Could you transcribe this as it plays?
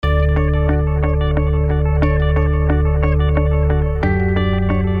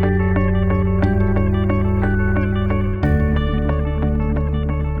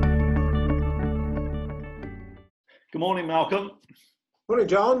Morning, Malcolm. Morning,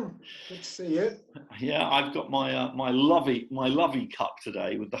 John. Good to see you. Yeah, I've got my lovey cup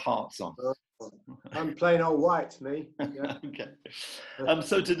today with the hearts on. I'm plain old white, me. Yeah. Okay.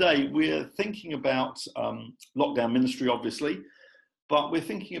 So today we're thinking about lockdown ministry, obviously, but we're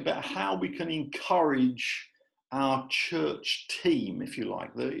thinking about how we can encourage our church team, if you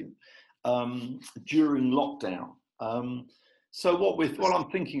like, during lockdown. So what I'm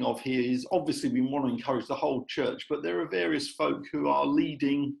thinking of here is, obviously we want to encourage the whole church, but there are various folk who are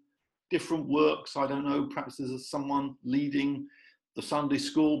leading different works. I don't know, perhaps there's someone leading the Sunday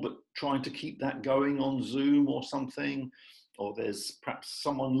school, but trying to keep that going on Zoom or something. Or there's perhaps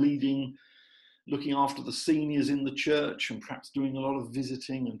someone looking after the seniors in the church and perhaps doing a lot of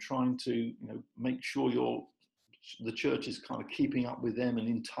visiting and trying to, make sure the church is kind of keeping up with them and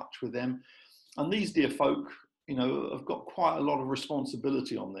in touch with them. And these dear folk, have got quite a lot of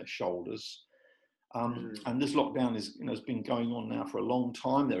responsibility on their shoulders. And this lockdown has been going on now for a long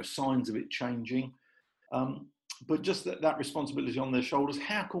time. There are signs of it changing. But just that responsibility on their shoulders,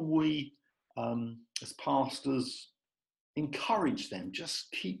 how can we, as pastors, encourage them,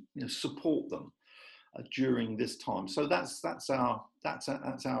 just keep, support them during this time? So that's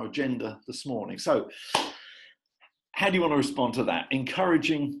our agenda this morning. So how do you want to respond to that?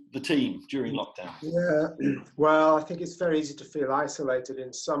 Encouraging the team during lockdown. Yeah, well, I think it's very easy to feel isolated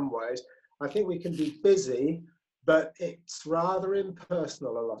in some ways. I think we can be busy, but it's rather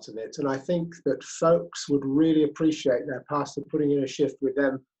impersonal, a lot of it. And I think that folks would really appreciate their pastor putting in a shift with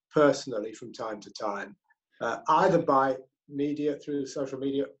them personally from time to time, either by media, through social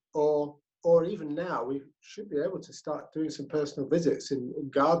media, or even now, we should be able to start doing some personal visits in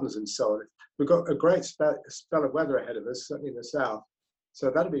gardens and so on. We've got a great spell of weather ahead of us, certainly in the south. So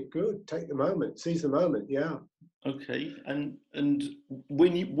that'd be good. Take the moment, seize the moment. Yeah. Okay. And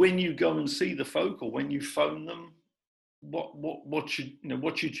when you go and see the folk, or when you phone them, what should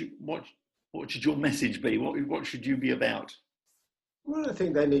your message be? What should you be about? Well, I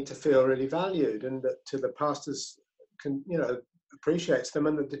think they need to feel really valued, and that to the pastors can appreciates them,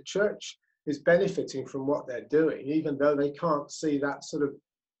 and that the church is benefiting from what they're doing, even though they can't see that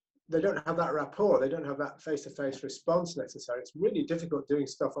they don't have that rapport, they don't have that face-to-face response necessary. It's really difficult doing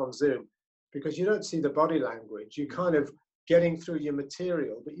stuff on Zoom because you don't see the body language. You're kind of getting through your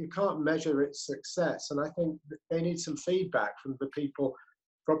material, but you can't measure its success. And I think that they need some feedback from the people,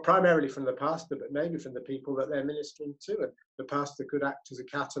 primarily from the pastor, but maybe from the people that they're ministering to. And the pastor could act as a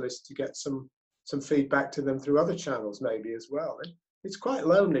catalyst to get some feedback to them through other channels, maybe as well. It's quite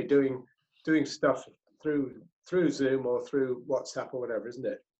lonely doing stuff through Zoom or through WhatsApp or whatever, isn't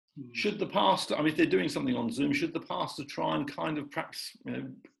it? Should the pastor, if they're doing something on Zoom, should the pastor try and kind of perhaps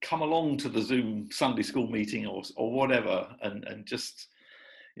come along to the Zoom Sunday school meeting or whatever, and just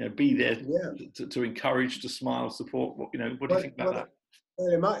be there to encourage, to smile, support? What do you think about that?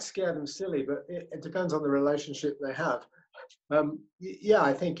 Well, it might scare them silly, but it depends on the relationship they have.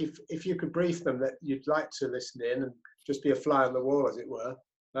 I think if you could brief them that you'd like to listen in and just be a fly on the wall, as it were,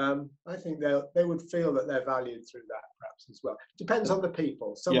 I think they would feel that they're valued through that, perhaps, as well. Depends on the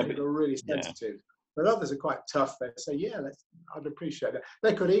people. Some people are really sensitive, but others are quite tough. They say, I'd appreciate it.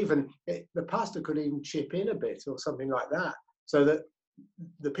 They could the pastor could even chip in a bit or something like that, so that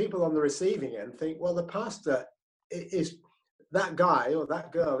the people on the receiving end think, well, the pastor is, that guy or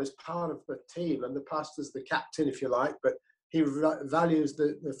that girl is part of the team, and the pastor's the captain, if you like, but he values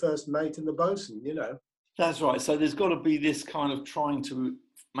the first mate and the bosun, That's right. So there's got to be this kind of trying to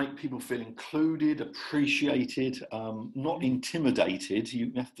make people feel included, appreciated, not intimidated.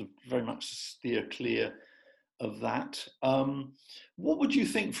 You have to very much steer clear of that. What would you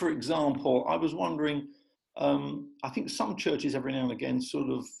think, for example, I was wondering, I think some churches every now and again sort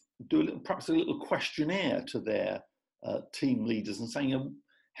of do perhaps a little questionnaire to their team leaders and saying,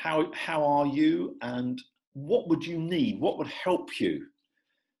 how are you, and what would you need? What would help you?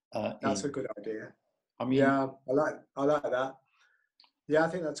 That's a good idea. I mean, I like that. Yeah, I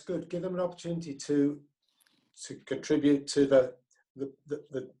think that's good. Give them an opportunity to contribute to the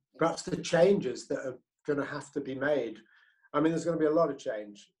perhaps the changes that are going to have to be made. I mean, there's going to be a lot of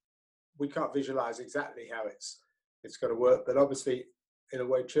change. We can't visualize exactly how it's going to work, but obviously, in a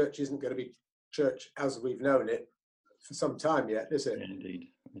way, church isn't going to be church as we've known it for some time yet, is it?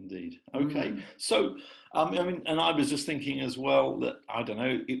 Indeed. Okay. So, and I was just thinking as well that, I don't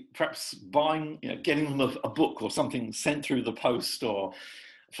know, perhaps buying, getting them a book or something sent through the post, or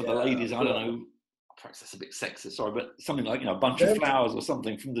for the ladies, I don't know, perhaps that's a bit sexist, sorry, but something like, a bunch of flowers or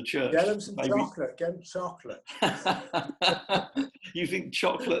something from the church. Get them some chocolate. Get them chocolate. You think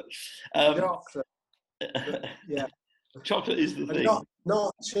chocolate? Chocolate. Yeah. Chocolate is the And thing.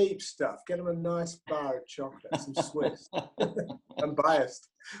 not cheap stuff. Get them a nice bar of chocolate, some Swiss. I'm biased.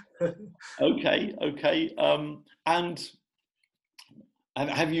 Okay, okay. And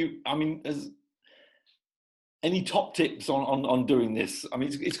have you? I mean, any top tips on doing this? I mean,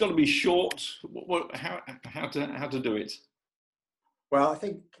 it's got to be short. How to do it? Well, I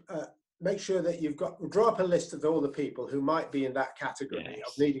think make sure that draw up a list of all the people who might be in that category of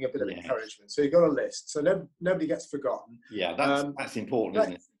Yes, needing a bit of yes. encouragement. So you've got a list, so nobody gets forgotten. Yeah, that's important,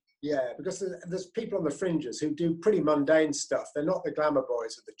 isn't it? Yeah, because there's people on the fringes who do pretty mundane stuff. They're not the glamour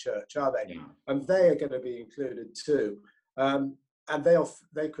boys of the church, are they? Yeah. And they are going to be included too. And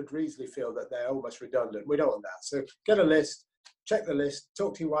they could easily feel that they're almost redundant. We don't want that. So get a list, check the list,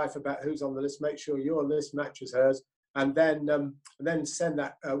 talk to your wife about who's on the list, make sure your list matches hers, and then send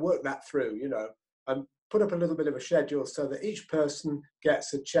that, work that through, and put up a little bit of a schedule so that each person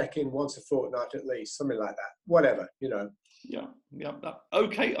gets a check-in once a fortnight at least, something like that. Whatever. Yeah.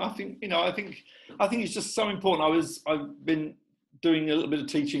 Okay. I think it's just so important. I've been doing a little bit of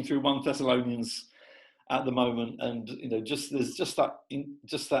teaching through 1 Thessalonians at the moment, and there's just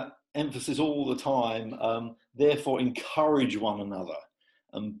that emphasis all the time. Therefore, encourage one another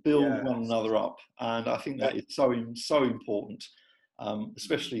and build one another up, and I think that is so important,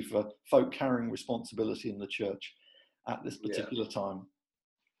 especially for folk carrying responsibility in the church at this particular time.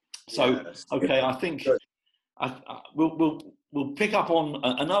 So, okay, I think we'll pick up on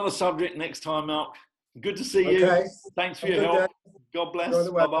another subject next time, Mark. Good to see you. Thanks for your help. God bless.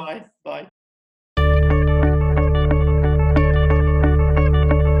 Bye-bye. Bye.